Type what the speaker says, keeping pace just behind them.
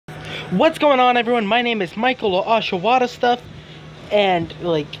What's going on, everyone? My name is Michael or Oshawada Stuff, and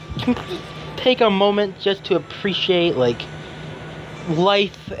can you take a moment just to appreciate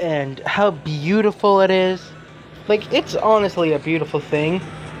life and how beautiful it is? It's honestly a beautiful thing,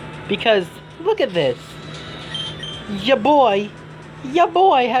 because look at this. Ya boy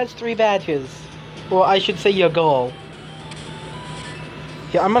has 3 badges. Well, I should say your goal.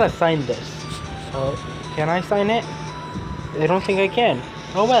 Yeah, I'm gonna sign this. Can I sign it? I don't think I can.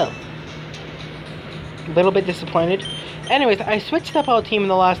 Oh well. A little bit disappointed. Anyways, I switched up our team in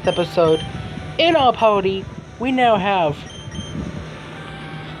the last episode. In our party, we now have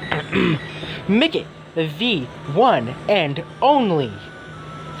Mickey, the one and only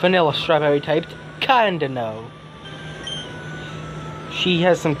vanilla strawberry typed Candino. She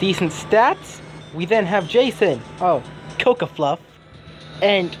has some decent stats. We then have Jason, Coca Fluff,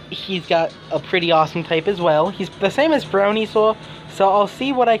 and he's got a pretty awesome type as well. He's the same as Brownie Saw, so I'll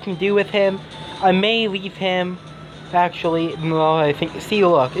see what I can do with him. I may leave him. Actually, no, I think, see,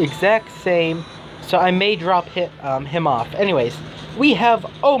 look, exact same. So I may drop him off. Anyways, we have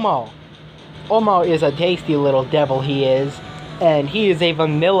Omar. Omar is a tasty little devil, he is. And he is a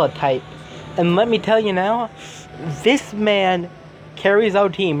vanilla type. And let me tell you now, this man carries our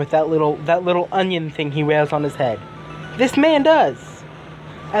team with that little onion thing he wears on his head. This man does.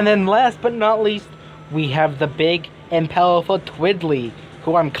 And then last but not least, we have the big and powerful Twiddly,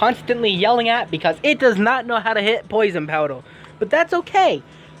 who I'm constantly yelling at because it does not know how to hit poison powder. But that's okay,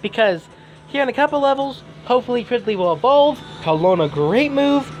 because here in a couple levels, hopefully Twiddly will evolve. He'll learn a great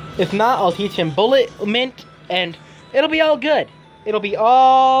move. If not, I'll teach him Bullet Mint, and it'll be all good. It'll be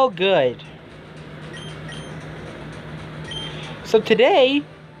all good. So today,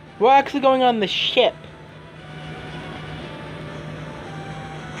 we're actually going on the ship.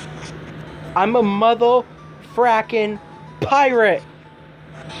 I'm a mother-frackin' pirate.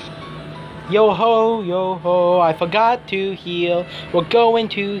 Yo ho, I forgot to heal. We're going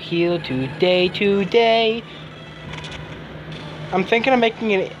to heal today. I'm thinking of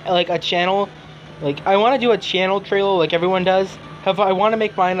making it a channel. I want to do a channel trailer like everyone does. However, I want to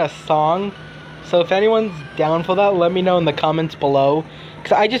make mine a song. So if anyone's down for that, let me know in the comments below.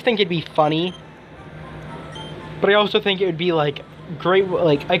 Because I just think it'd be funny. But I also think it would be great.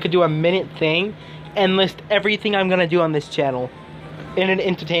 I could do a minute thing and list everything I'm going to do on this channel in an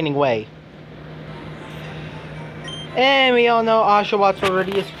entertaining way. And we all know Oshawat's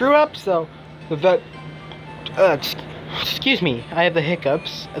already a screw-up, so that... excuse me, I have the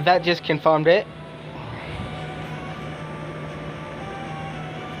hiccups. That just confirmed it.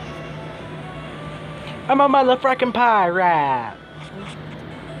 I'm a motherfucking pirate!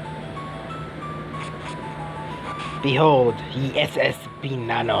 Behold, the SS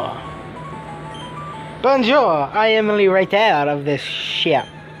Banana. Bonjour, I am the writer of this ship.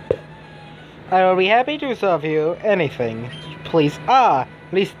 I will be happy to serve you anything. Please, the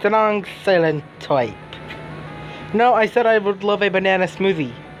strong silent type. No, I said I would love a banana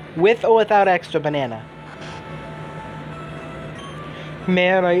smoothie. With or without extra banana.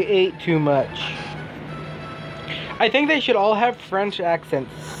 Man, I ate too much. I think they should all have French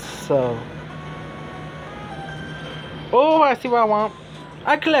accents, so... Oh, I see what I want.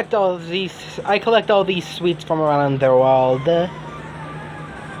 I collect all these sweets from around the world.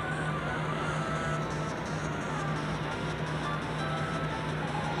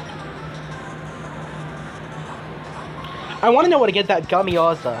 I want to know where to get that gummy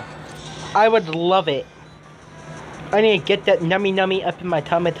Oza. I would love it. I need to get that nummy up in my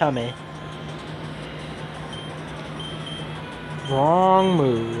tummy. Wrong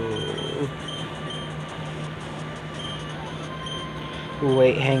move.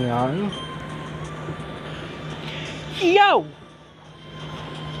 Wait, hang on. Yo!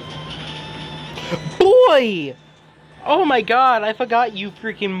 Boy! Oh my god, I forgot you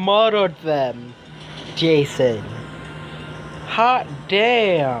freaking murdered them, Jason. Hot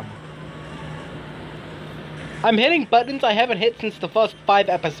damn. I'm hitting buttons I haven't hit since the first 5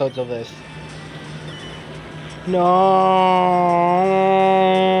 episodes of this. No.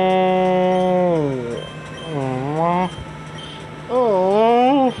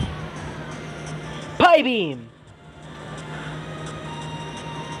 Oh. Pie beam.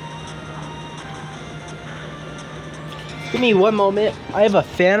 Give me one moment. I have a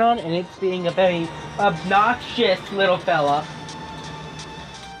fan on and it's being a very obnoxious little fella.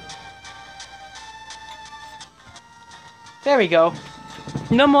 There we go.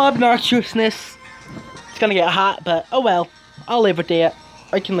 No more obnoxiousness. It's gonna get hot, but oh well. I'll live with that.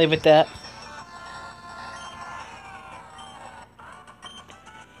 I can live with that.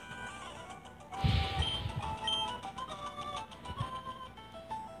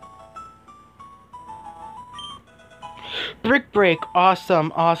 Brick Break,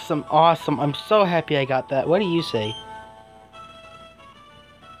 awesome, awesome, awesome. I'm so happy I got that. What do you say?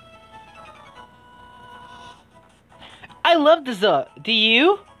 I love dessert. Do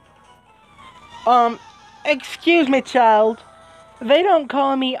you? Excuse me, child. They don't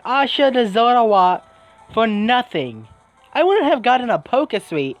call me Asha Desertawat for nothing. I wouldn't have gotten a poker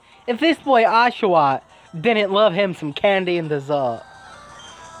sweet if this boy Ashawat didn't love him some candy and dessert.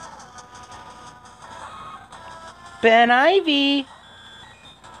 Ben Ivy!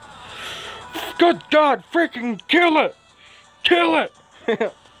 Good God, freaking kill it! Kill it!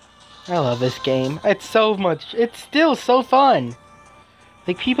 I love this game. It's so much. It's still so fun.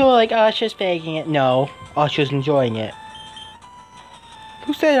 Like, people are like, Asha's faking it. No, Asha's enjoying it.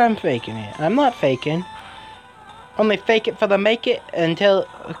 Who said I'm faking it? I'm not faking. Only fake it for the make it until...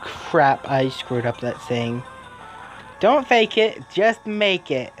 Oh, crap, I screwed up that saying. Don't fake it, just make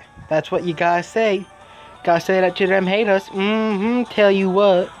it. That's what you gotta say. Gotta say that to them haters. Tell you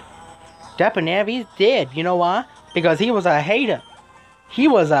what. Dapper Navi's dead. You know why? Because he was a hater. He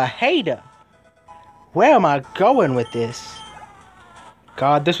was a hater. Where am I going with this?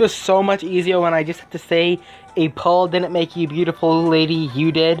 God, this was so much easier when I just had to say a pearl didn't make you beautiful, lady,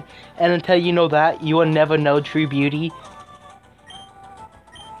 you did. And until you know that, you will never know true beauty.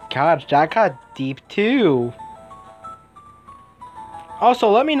 God, that got deep too. Also,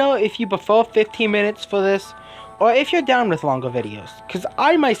 let me know if you prefer 15 minutes for this, or if you're down with longer videos. Because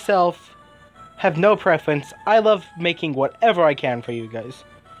I myself have no preference. I love making whatever I can for you guys.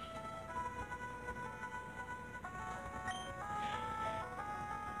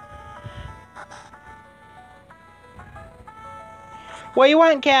 What you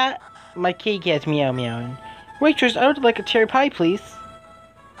want, cat? My kitty cat's meow meowing. Waitress, I would like a cherry pie, please.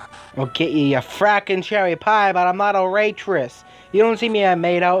 I'll get you your frackin' cherry pie, but I'm not a waitress. You don't see me in a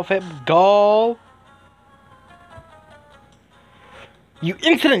maid outfit, go. You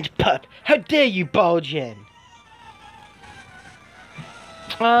insolent pup! How dare you barge in?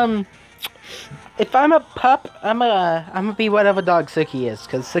 If I'm a pup, I'm gonna be whatever dog Suki is,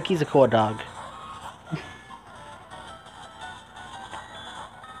 cause Suki's a cool dog.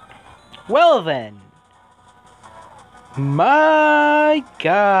 Well then. My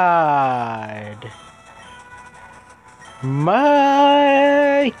God.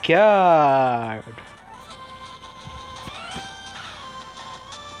 My God.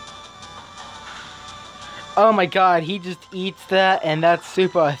 Oh my God, he just eats that and that's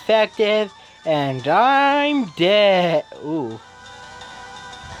super effective and I'm dead. Ooh.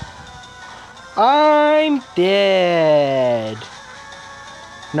 I'm dead.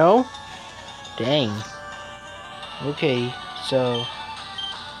 No? Dang. Okay, so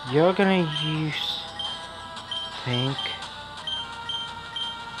you're gonna use think.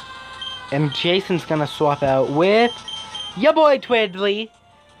 And Jason's gonna swap out with ya boy Twiddly.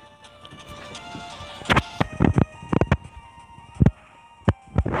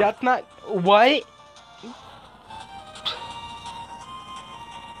 That's not what?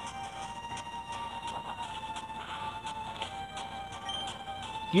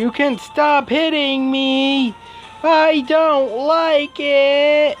 You can stop hitting me. I don't like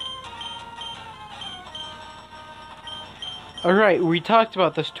it. Alright, we talked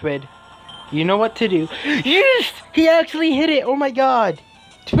about this, Twid. You know what to do. Yes! He actually hit it! Oh my God!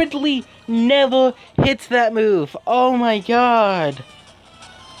 Twiddly never hits that move. Oh my God!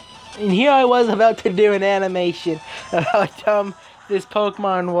 And here I was about to do an animation of how dumb this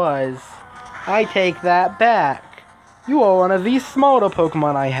Pokemon was. I take that back. You are one of the smaller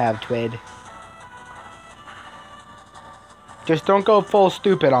Pokemon I have, Twid. Just don't go full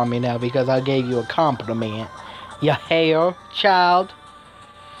stupid on me now because I gave you a compliment. You hair child.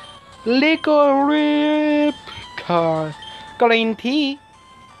 Licorice car. Green tea.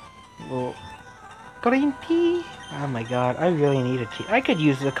 Oh. Green tea. Oh my God, I really need a tea. I could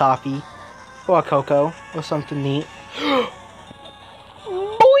use the coffee. Or a cocoa. Or something neat.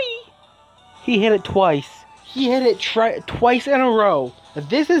 Boy! He hit it twice. He hit it twice in a row.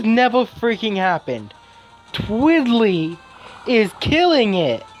 This has never freaking happened. Twiddly is killing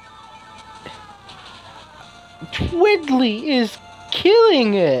it. Twiddly is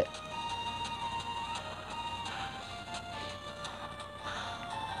killing it.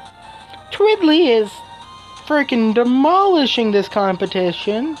 Twiddly is freaking demolishing this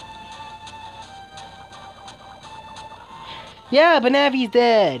competition. Yeah, Banavi's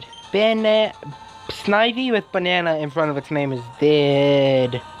dead. Snivy with banana in front of its name is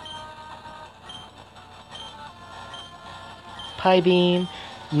dead. Pie Beam.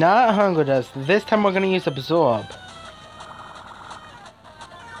 Not Hunger Dust. This time we're going to use Absorb.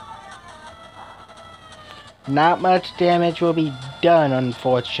 Not much damage will be done,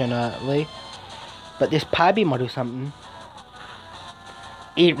 unfortunately. But this pie beam will do something.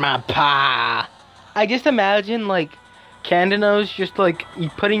 Eat my pie! I just imagine, like, Candino's just, like,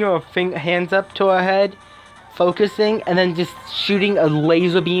 putting her hands up to her head, focusing, and then just shooting a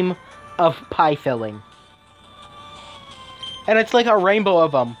laser beam of pie filling. And it's like a rainbow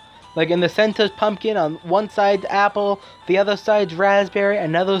of them. Like, in the center's pumpkin, on one side's apple, the other side's raspberry,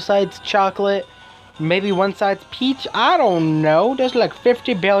 another side's chocolate, maybe one side's peach. I don't know. There's like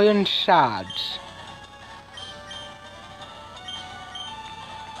 50 billion sides.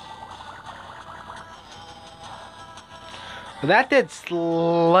 That did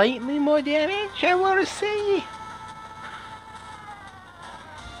slightly more damage, I want to say.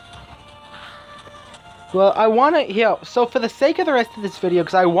 Well, I want to, yeah, so for the sake of the rest of this video,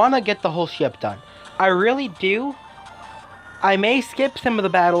 because I want to get the whole ship done. I really do. I may skip some of the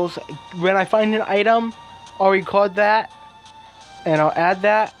battles. When I find an item, I'll record that, and I'll add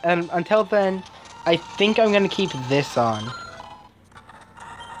that. And until then, I think I'm going to keep this on.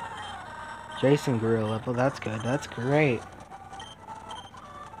 Jason grew a level, that's good, that's great.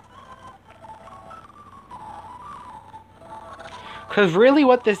 Because really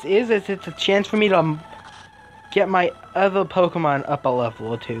what this is it's a chance for me to get my other Pokemon up a level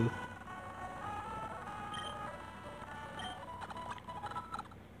or two.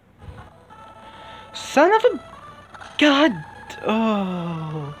 Son of a... God...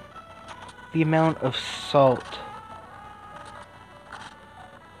 Oh... The amount of salt.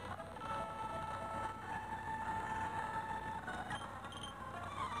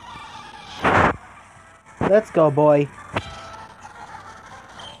 Let's go, boy.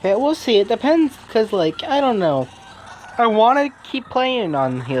 Yeah, we'll see. It depends, because, like, I don't know. I want to keep playing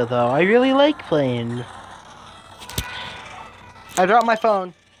on here, though. I really like playing. I dropped my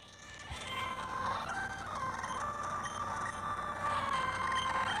phone.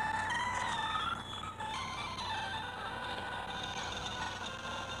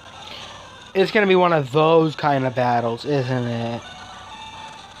 It's going to be one of those kind of battles, isn't it?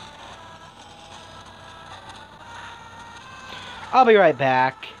 I'll be right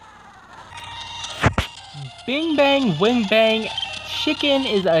back. Bing bang, wing bang, chicken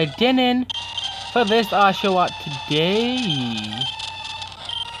is a dinner for this Oshawott today.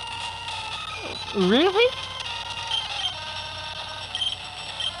 Really?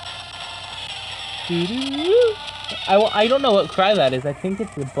 I don't know what cry that is. I think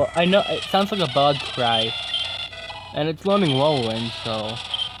it's a bug. I know it sounds like a bug cry. And it's learning Whirlwind, so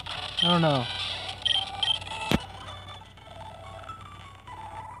I don't know.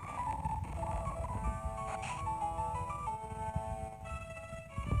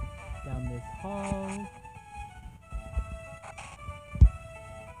 Down this hall.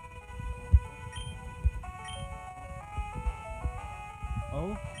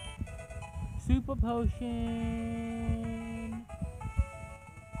 Oh. Super potion.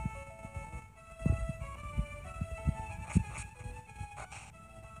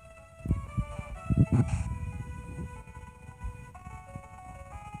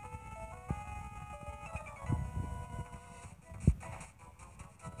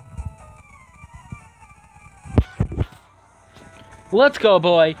 Let's go,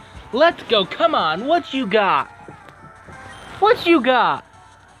 boy. Let's go. Come on. What you got? What you got?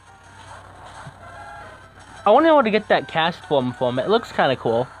 I want to know how to get that cast form from it. It looks kind of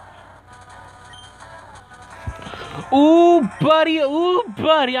cool. Ooh, buddy. Ooh,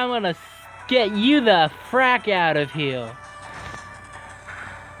 buddy. I'm going to get you the frack out of here.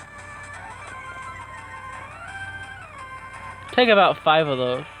 Take about 5 of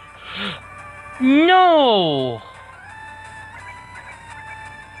those. No!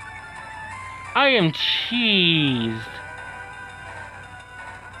 I am cheesed.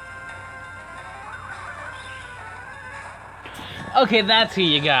 Okay, that's who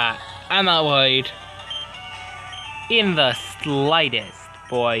you got. I'm not worried. In the slightest,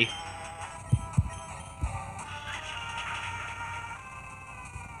 boy.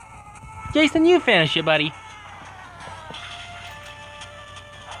 Jason, you finish it, buddy.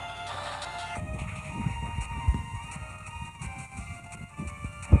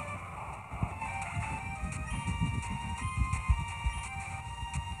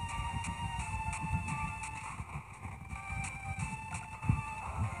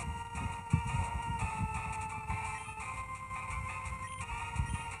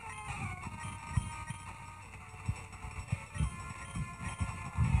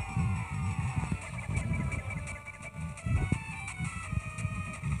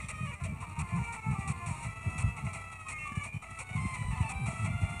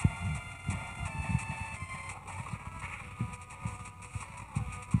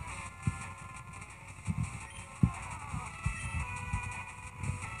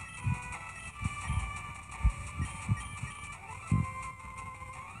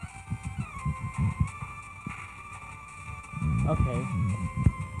 Okay.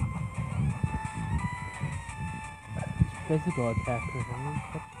 Physical attack.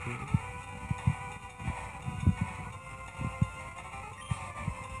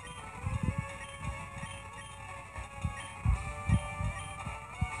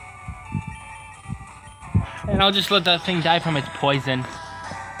 And I'll just let that thing die from its poison.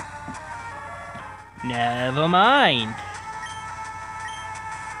 Never mind.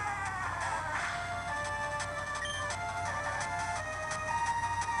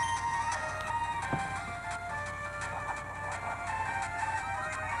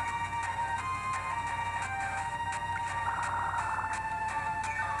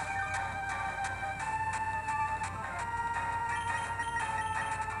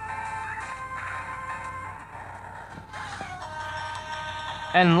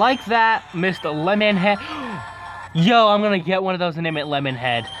 And like that, Mr. Lemonhead. Yo, I'm gonna get one of those and name it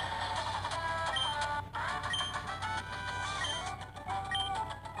Lemonhead.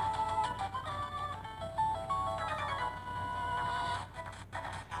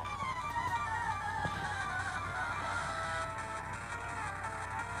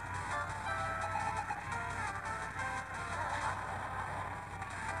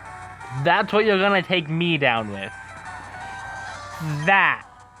 That's what you're gonna take me down with. That.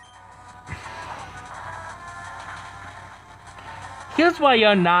 Here's why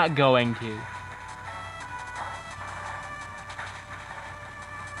you're not going to.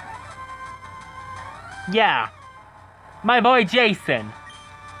 Yeah. My boy Jason.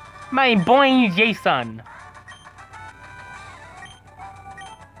 My boy Jason.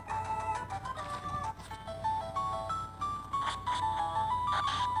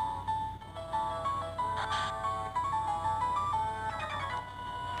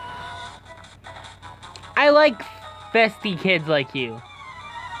 I like festy kids like you.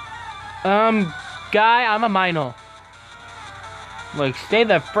 Guy, I'm a minor. Like, stay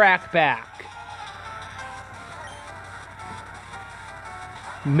the frack back.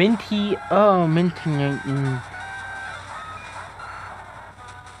 Minty, oh, Minty.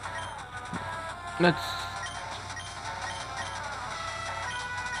 Let's...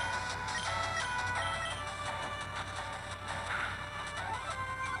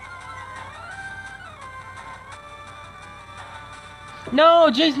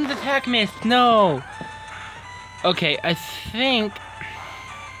 No, Jason's attack missed. No. Okay, I think.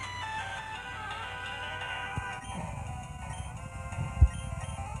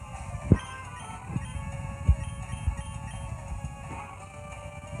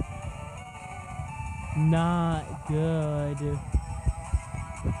 Not good.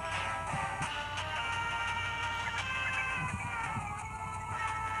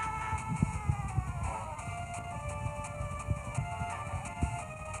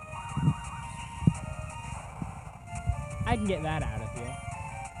 I can get that out of here.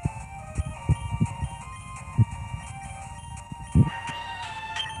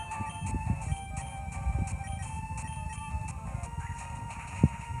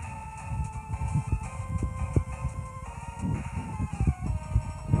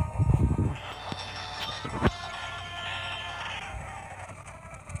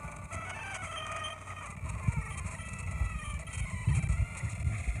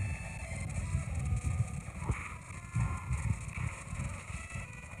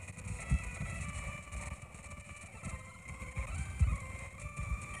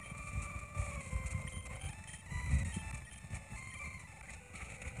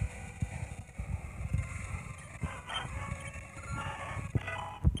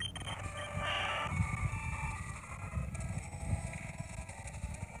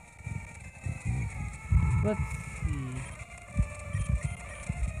 Let's see.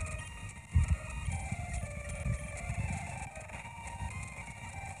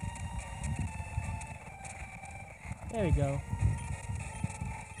 There we go.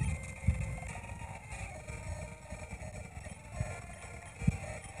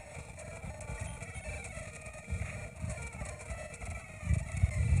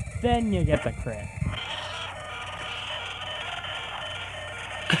 Then you get the crit.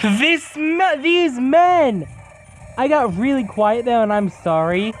 These men! I got really quiet there and I'm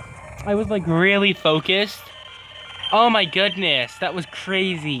sorry. I was like really focused. Oh my goodness, that was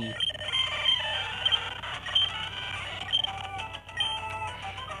crazy.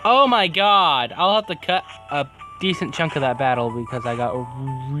 Oh my god, I'll have to cut a decent chunk of that battle because I got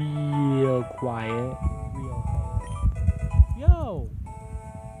real quiet. Yo!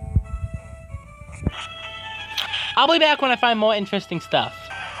 I'll be back when I find more interesting stuff.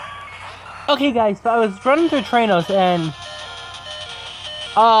 Okay guys, so I was running through Tranos and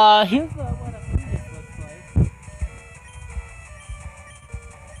here's what a Phoenix looks like.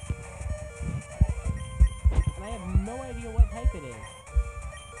 it is.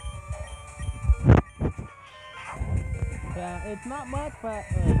 Yeah, it's not much, but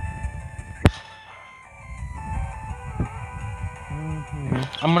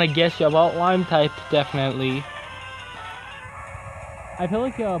I'm gonna guess you're about lime type, definitely. I feel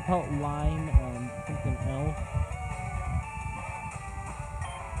like you're about lime and something else.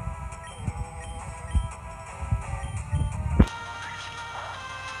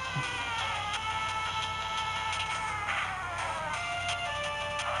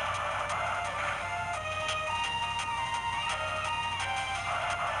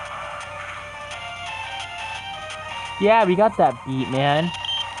 Yeah, we got that beat, man.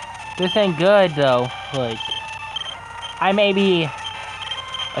 This ain't good, though. Like, I may be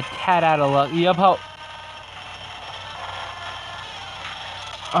a tad out of luck. Yup, how...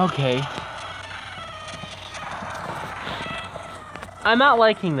 Okay. I'm not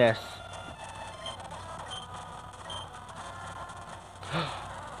liking this.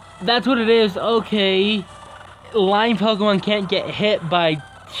 That's what it is, okay. Lime Pokemon can't get hit by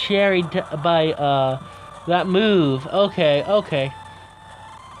that move. Okay, okay.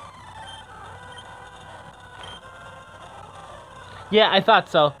 Yeah, I thought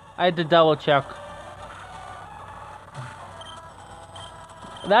so. I had to double check.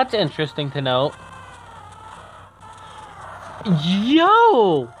 That's interesting to note.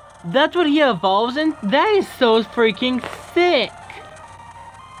 Yo! That's what he evolves in? That is so freaking sick!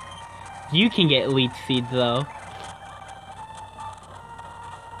 You can get Leech Seeds, though.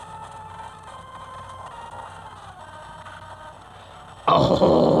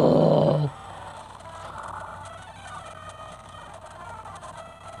 Oh!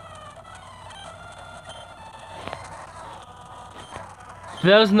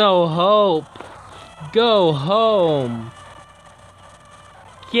 There's no hope. Go home.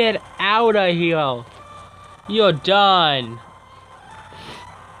 Get out of here. You're done.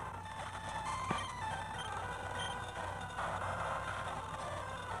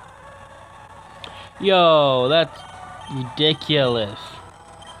 Yo, that's ridiculous.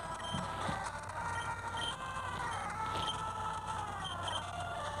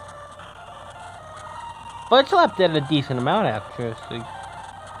 But slept at a decent amount after, so...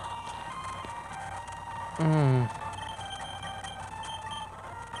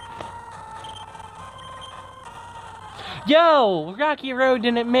 Yo! Rocky Road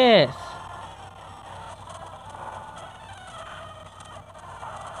didn't miss!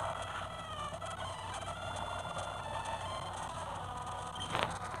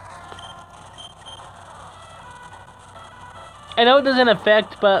 I know it doesn't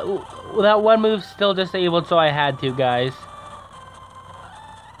affect, but that one move's still disabled, so I had to, guys.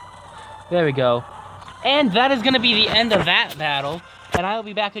 There we go. And that is going to be the end of that battle. And I'll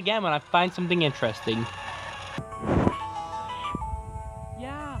be back again when I find something interesting.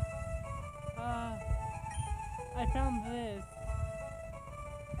 Yeah. I found this.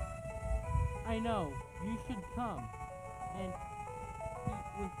 I know. You should come and eat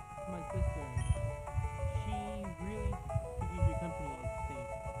with my sister. She really could use your company, I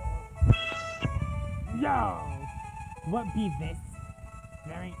think. Yo! What be this?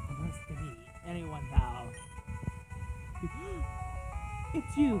 There ain't supposed to be anyone now.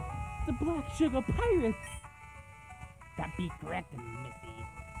 It's you, the Black Sugar Pirates! That be correct, Missy.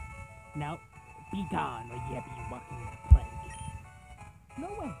 Now, be gone or you be walking the plank. No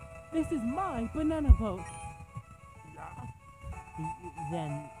way! This is my banana boat!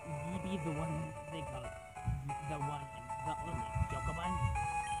 Then, you be the one they call the one and the only Chocobun?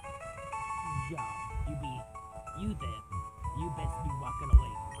 Yo, you then. You best be walking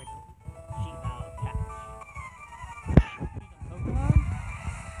away quickly. She's our catch. Pokemon?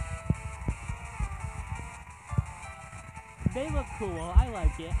 They look cool. I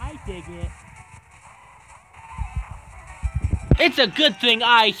like it. I dig it. It's a good thing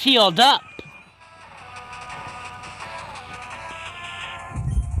I healed up.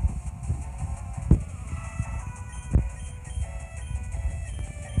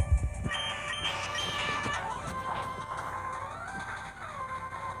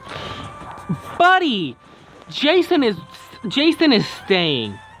 Buddy, Jason is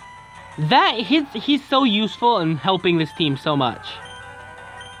staying. He's so useful in helping this team so much.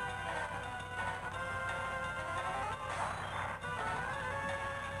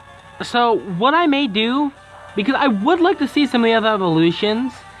 So what I may do, because I would like to see some of the other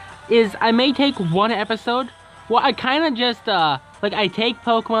evolutions, is I may take one episode. Well, I kind of just like I take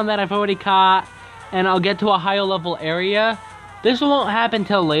Pokemon that I've already caught, and I'll get to a higher level area. This won't happen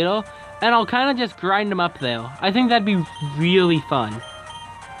till later. And I'll kind of just grind them up there. I think that'd be really fun.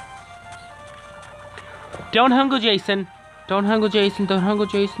 Don't hungry, Jason. Don't hungle Jason, don't hungle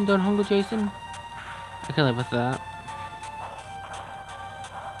Jason, don't hungle Jason. I can live with that.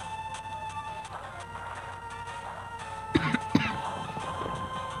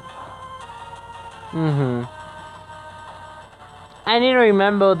 I need to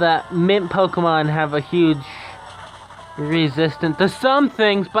remember that mint Pokemon have a huge resistance to some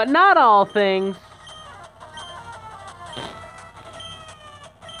things, but not all things.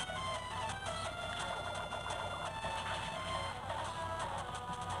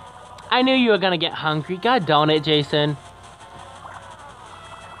 I knew you were gonna get hungry. God darn it, Jason.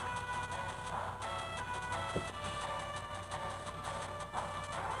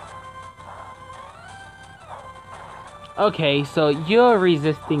 Okay, so you're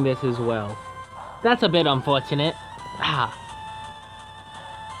resisting this as well. That's a bit unfortunate. Ah.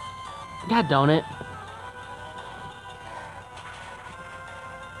 God darn it.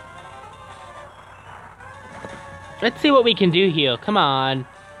 Let's see what we can do here. Come on.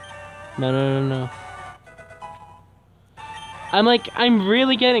 No. I'm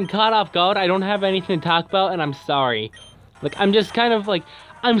really getting caught off guard. I don't have anything to talk about, and I'm sorry. Like, I'm just kind of like,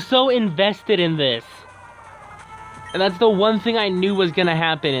 I'm so invested in this. And that's the one thing I knew was gonna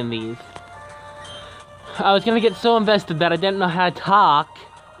happen in these. I was gonna get so invested that I didn't know how to talk,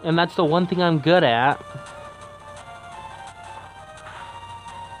 and that's the one thing I'm good at.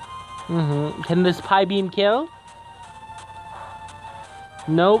 Can this pie beam kill?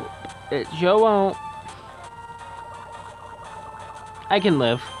 Nope, it sure won't. I can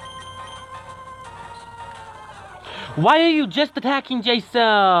live. Why are you just attacking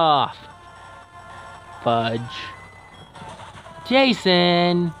Jason? Fudge.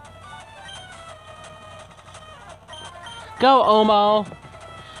 Jason! Go, Omo!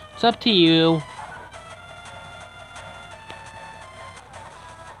 It's up to you.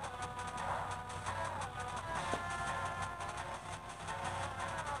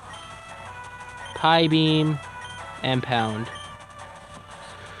 Pie beam and pound.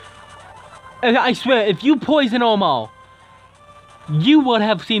 I swear, if you poison Omo, you would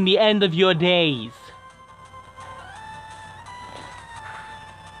have seen the end of your days.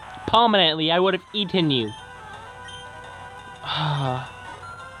 Permanently, I would have eaten you.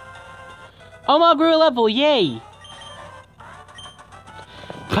 Omo grew a level, yay!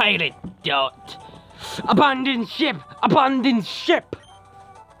 Pirate dot. Abandoned ship! Abandoned ship!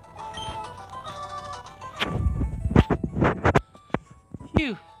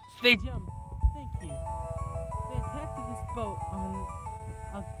 Phew, they jumped. Thank you. They attacked this boat on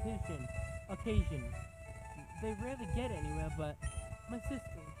occasion. They rarely get anywhere, but my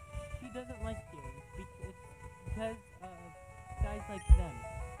sister, she doesn't like heroes because of guys like them.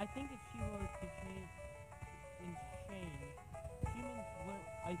 I think if she were to change in shame, humans wouldn't.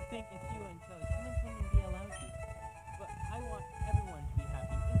 I think if she were in charge, humans wouldn't be allowed to. But I want everyone to be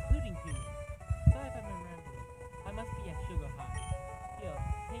happy, including humans. Sorry if I'm rambling. I must be a sugar high. Here,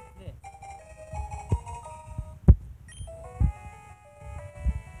 take this.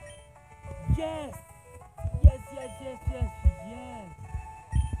 Yes! Yes!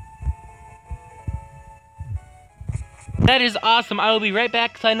 That is awesome. I will be right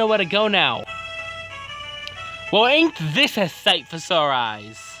back because I know where to go now. Well, ain't this a sight for sore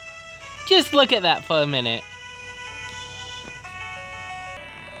eyes? Just look at that for a minute.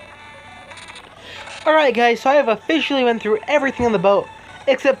 Alright guys, so I have officially went through everything on the boat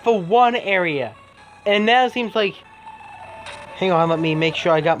except for one area. And now it seems like... Hang on, let me make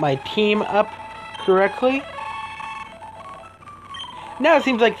sure I got my team up correctly. Now it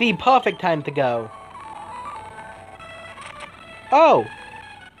seems like the perfect time to go. Oh!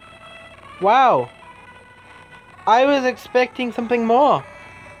 Wow. I was expecting something more.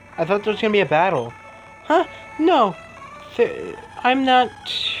 I thought there was gonna be a battle. Huh? No. I'm not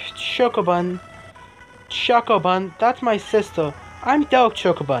Chocobun. Chocobun, that's my sister. I'm Dark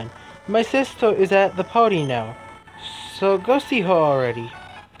Chocobun. My sister is at the party now. So go see her already.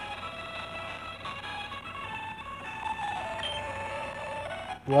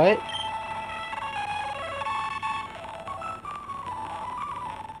 What?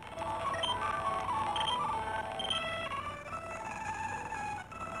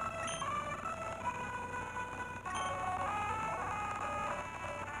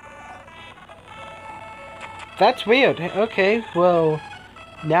 That's weird. Okay, well,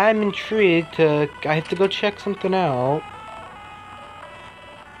 now I'm intrigued. I have to go check something out.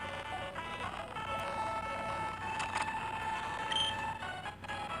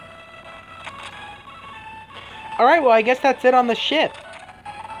 Alright, well, I guess that's it on the ship.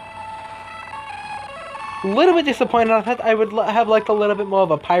 A little bit disappointed. I thought I would have liked a little bit more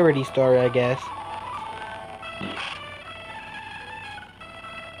of a piratey story, I guess.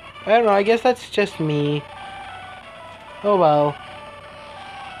 I don't know, I guess that's just me. Oh well.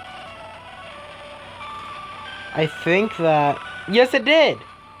 I think that... Yes, it did!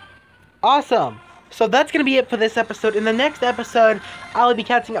 Awesome! So that's going to be it for this episode. In the next episode, I'll be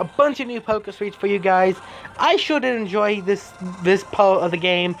catching a bunch of new Poké Streets for you guys. I sure did enjoy this part of the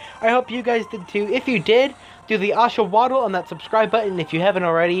game. I hope you guys did too. If you did, do the Asha Waddle on that subscribe button if you haven't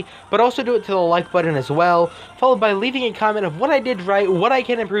already. But also do it to the like button as well. Followed by leaving a comment of what I did right, what I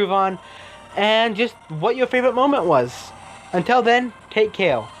can improve on, and just what your favorite moment was. Until then, take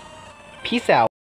care. Peace out.